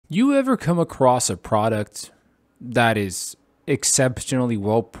You ever come across a product that is exceptionally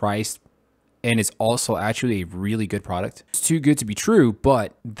well priced and it's also actually a really good product? It's too good to be true,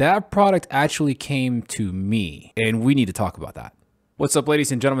 but that product actually came to me and we need to talk about that. What's up, ladies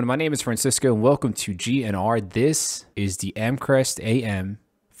and gentlemen? My name is Francisco and welcome to GNR. This is the Amcrest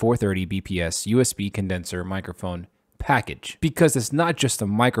AM430-BPS USB condenser microphone package, because it's not just a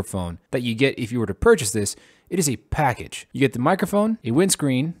microphone that you get if you were to purchase this. It is a package. You get the microphone, a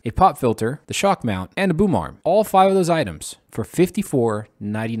windscreen, a pop filter, the shock mount, and a boom arm. All 5 of those items for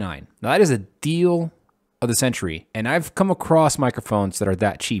 $54.99. Now that is a deal of the century, and I've come across microphones that are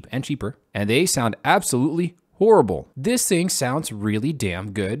that cheap and cheaper, and they sound absolutely horrible. This thing sounds really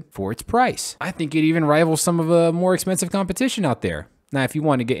damn good for its price. I think it even rivals some of the more expensive competition out there. Now, if you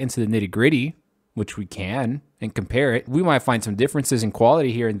want to get into the nitty-gritty, which we can, and compare it, we might find some differences in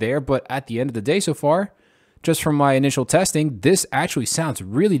quality here and there, but at the end of the day so far, just from my initial testing, this actually sounds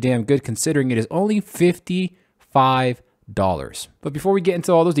really damn good considering it is only $55. But before we get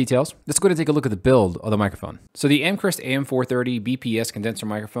into all those details, let's go ahead and take a look at the build of the microphone. So the Amcrest AM430-BPS condenser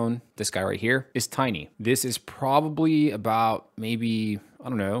microphone, this guy right here, is tiny. This is probably about maybe, I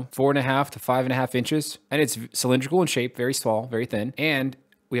don't know, 4.5 to 5.5 inches. And it's cylindrical in shape, very small, very thin. And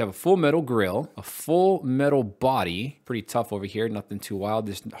we have a full metal grill, a full metal body, pretty tough over here, nothing too wild.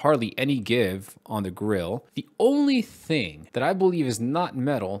 There's hardly any give on the grill. The only thing that I believe is not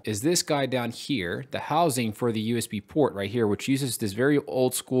metal is this guy down here, the housing for the USB port right here, which uses this very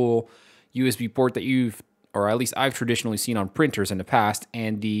old school USB port that you've, or at least I've traditionally seen on printers in the past,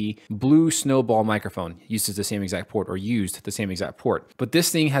 and the blue snowball microphone uses the same exact port, or used the same exact port. But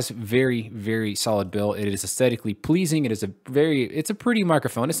this thing has very, very solid build. It is aesthetically pleasing. It's a pretty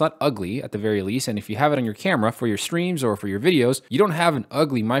microphone. It's not ugly at the very least. And if you have it on your camera for your streams or for your videos, you don't have an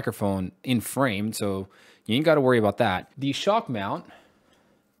ugly microphone in frame, so you ain't got to worry about that. The shock mount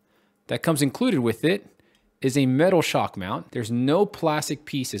that comes included with it is a metal shock mount. There's no plastic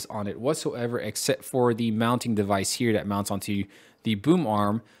pieces on it whatsoever except for the mounting device here that mounts onto the boom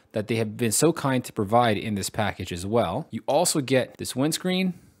arm that they have been so kind to provide in this package as well. You also get this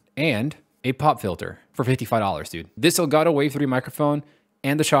windscreen and a pop filter for $55, dude. This Elgato Wave 3 microphone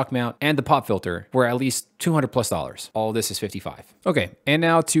and the shock mount and the pop filter were at least $200+. All of this is $55. Okay, and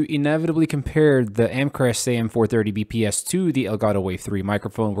now to inevitably compare the Amcrest AM430-BPS to the Elgato Wave 3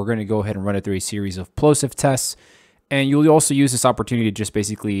 microphone, we're gonna go ahead and run it through a series of plosive tests. And you'll also use this opportunity to just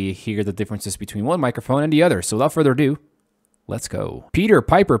basically hear the differences between one microphone and the other. So without further ado, let's go. Peter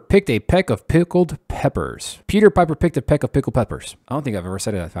Piper picked a peck of pickled peppers. Peter Piper picked a peck of pickled peppers. I don't think I've ever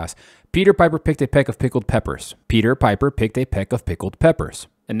said it that fast. Peter Piper picked a peck of pickled peppers. Peter Piper picked a peck of pickled peppers.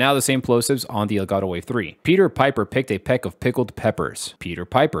 And now the same plosives on the Elgato Wave 3. Peter Piper picked a peck of pickled peppers. Peter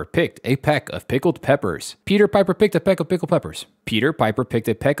Piper picked a peck of pickled peppers. Peter Piper picked a peck of pickled peppers. Peter Piper picked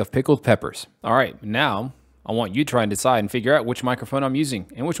a peck of pickled peppers. All right, now I want you to try and decide and figure out which microphone I'm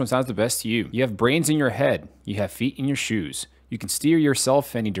using and which one sounds the best to you. You have brains in your head. You have feet in your shoes. You can steer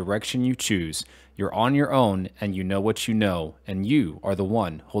yourself any direction you choose. You're on your own and you know what you know, and you are the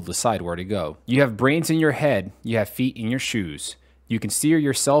one who'll decide where to go. You have brains in your head. You have feet in your shoes. You can steer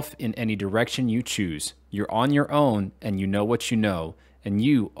yourself in any direction you choose. You're on your own and you know what you know, and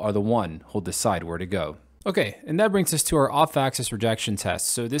you are the one who'll decide where to go. Okay, and that brings us to our off-axis rejection test.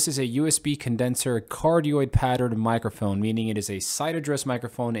 So this is a USB condenser cardioid patterned microphone, meaning it is a side address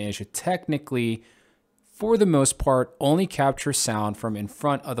microphone and it should technically, for the most part, only capture sound from in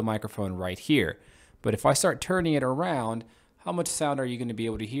front of the microphone right here. But if I start turning it around, how much sound are you going to be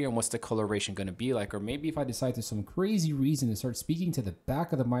able to hear and what's the coloration going to be like? Or maybe if I decide to some crazy reason to start speaking to the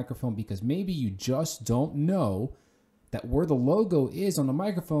back of the microphone because maybe you just don't know that where the logo is on the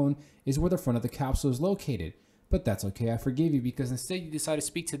microphone is where the front of the capsule is located. But that's okay, I forgive you, because instead you decide to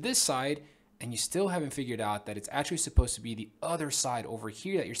speak to this side and you still haven't figured out that it's actually supposed to be the other side over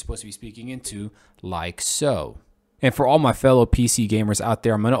here that you're supposed to be speaking into, like so. And for all my fellow PC gamers out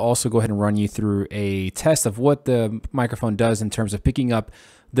there, I'm going to also go ahead and run you through a test of what the microphone does in terms of picking up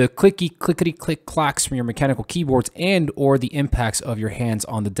the clickety click clacks from your mechanical keyboards and or the impacts of your hands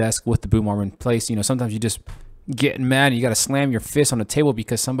on the desk with the boom arm in place. You know, sometimes you just get mad and you got to slam your fist on the table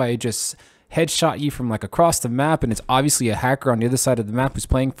because somebody just headshot you from like across the map, and it's obviously a hacker on the other side of the map who's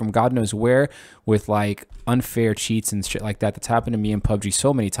playing from God knows where with like unfair cheats and shit like that. That's happened to me in PUBG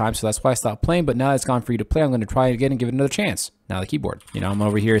so many times, so that's why I stopped playing. But now that it's gone free to play, I'm going to try it again and give it another chance. Now the keyboard, you know, I'm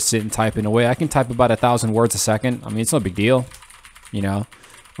over here sitting typing away. I can type about 1,000 words a second. I mean, it's no big deal, you know.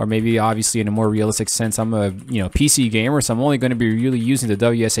 Or maybe obviously in a more realistic sense, I'm a PC gamer, so I'm only going to be really using the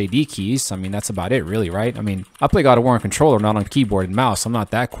WSAD keys. I mean, that's about it really, right? I mean, I play God of War on controller, not on keyboard and mouse. I'm not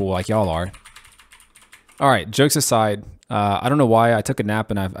that cool like y'all are. All right, jokes aside, I don't know why. I took a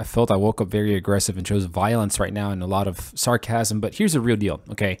nap and I felt I woke up very aggressive and chose violence right now and a lot of sarcasm. But here's the real deal,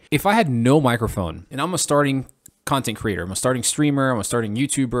 okay? If I had no microphone and I'm a starting content creator, I'm a starting streamer, I'm a starting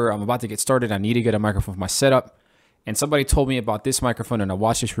YouTuber, I'm about to get started, I need to get a microphone for my setup, and somebody told me about this microphone and I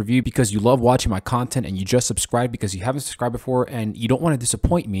watched this review because you love watching my content and you just subscribed because you haven't subscribed before and you don't want to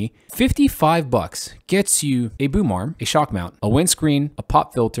disappoint me, $55 gets you a boom arm, a shock mount, a windscreen, a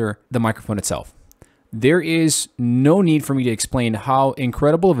pop filter, the microphone itself. There is no need for me to explain how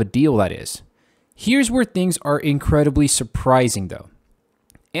incredible of a deal that is. Here's where things are incredibly surprising though.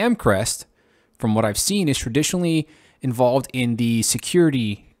 Amcrest, from what I've seen, is traditionally involved in the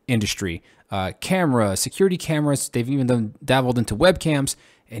security industry. Security cameras, they've even dabbled into webcams,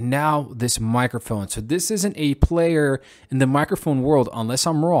 and now this microphone. So this isn't a player in the microphone world, unless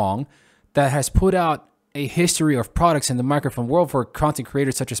I'm wrong, that has put out a history of products in the microphone world for content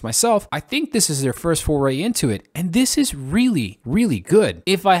creators such as myself. I think this is their first foray into it, and this is really, really good.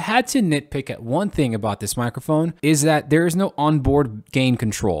 If I had to nitpick at one thing about this microphone, is that there is no onboard gain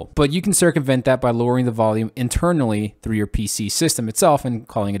control, but you can circumvent that by lowering the volume internally through your PC system itself and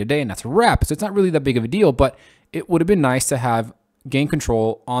calling it a day, and that's a wrap. So it's not really that big of a deal, but it would have been nice to have gain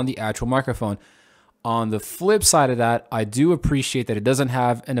control on the actual microphone. On the flip side of that, I do appreciate that it doesn't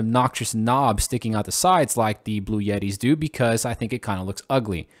have an obnoxious knob sticking out the sides like the Blue Yetis do, because I think it kind of looks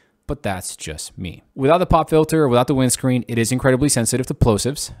ugly, but that's just me. Without the pop filter or without the windscreen, it is incredibly sensitive to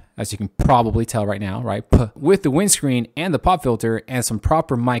plosives, as you can probably tell right now, right? With the windscreen and the pop filter and some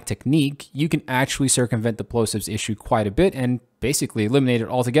proper mic technique, you can actually circumvent the plosives issue quite a bit and basically eliminate it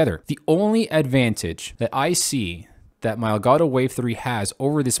altogether. The only advantage that I see that my Elgato Wave 3 has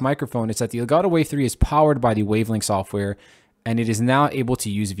over this microphone is that the Elgato Wave 3 is powered by the Wavelink software, and it is now able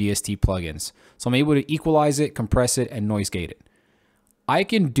to use VST plugins. So I'm able to equalize it, compress it, and noise gate it. I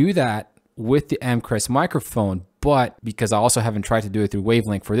can do that with the Amcrest microphone, but because I also haven't tried to do it through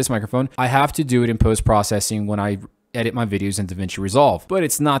Wavelink for this microphone, I have to do it in post-processing when I edit my videos in DaVinci Resolve, but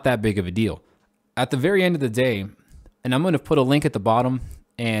it's not that big of a deal. At the very end of the day, and I'm going to put a link at the bottom,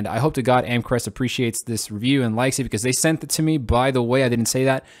 and I hope to God Amcrest appreciates this review and likes it because they sent it to me. By the way, I didn't say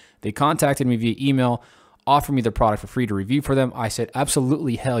that. They contacted me via email, offered me the product for free to review for them. I said,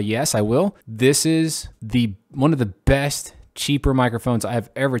 absolutely, hell yes, I will. This is one of the best, cheaper microphones I have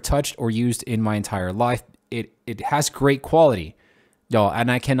ever touched or used in my entire life. It has great quality, y'all,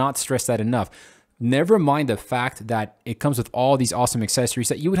 and I cannot stress that enough. Never mind the fact that it comes with all these awesome accessories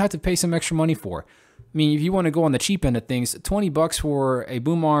that you would have to pay some extra money for. I mean, if you want to go on the cheap end of things, $20 for a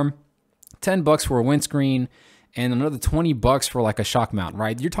boom arm, $10 for a windscreen, and another $20 for like a shock mount,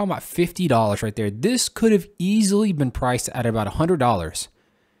 right? You're talking about $50 right there. This could have easily been priced at about $100,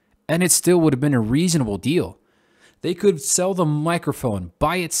 and it still would have been a reasonable deal. They could sell the microphone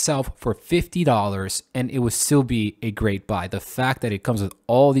by itself for $50, and it would still be a great buy. The fact that it comes with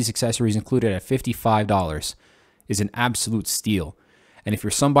all these accessories included at $55 is an absolute steal. And if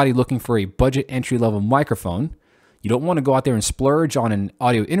you're somebody looking for a budget entry-level microphone, you don't want to go out there and splurge on an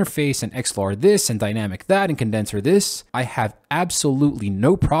audio interface and XLR this and dynamic that and condenser this, I have absolutely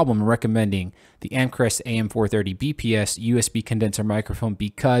no problem recommending the Amcrest AM430-BPS USB condenser microphone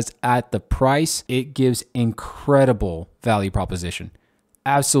because at the price, it gives incredible value proposition.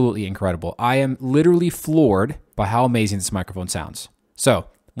 Absolutely incredible. I am literally floored by how amazing this microphone sounds. So,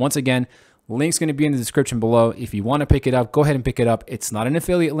 once again, link's going to be in the description below. If you want to pick it up, go ahead and pick it up. It's not an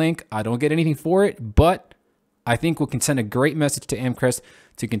affiliate link. I don't get anything for it, but I think we can send a great message to Amcrest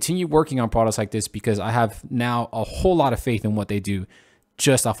to continue working on products like this because I have now a whole lot of faith in what they do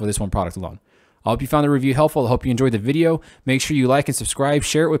just off of this one product alone. I hope you found the review helpful. I hope you enjoyed the video. Make sure you like and subscribe,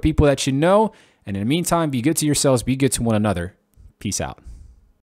 share it with people that you know. And in the meantime, be good to yourselves, be good to one another. Peace out.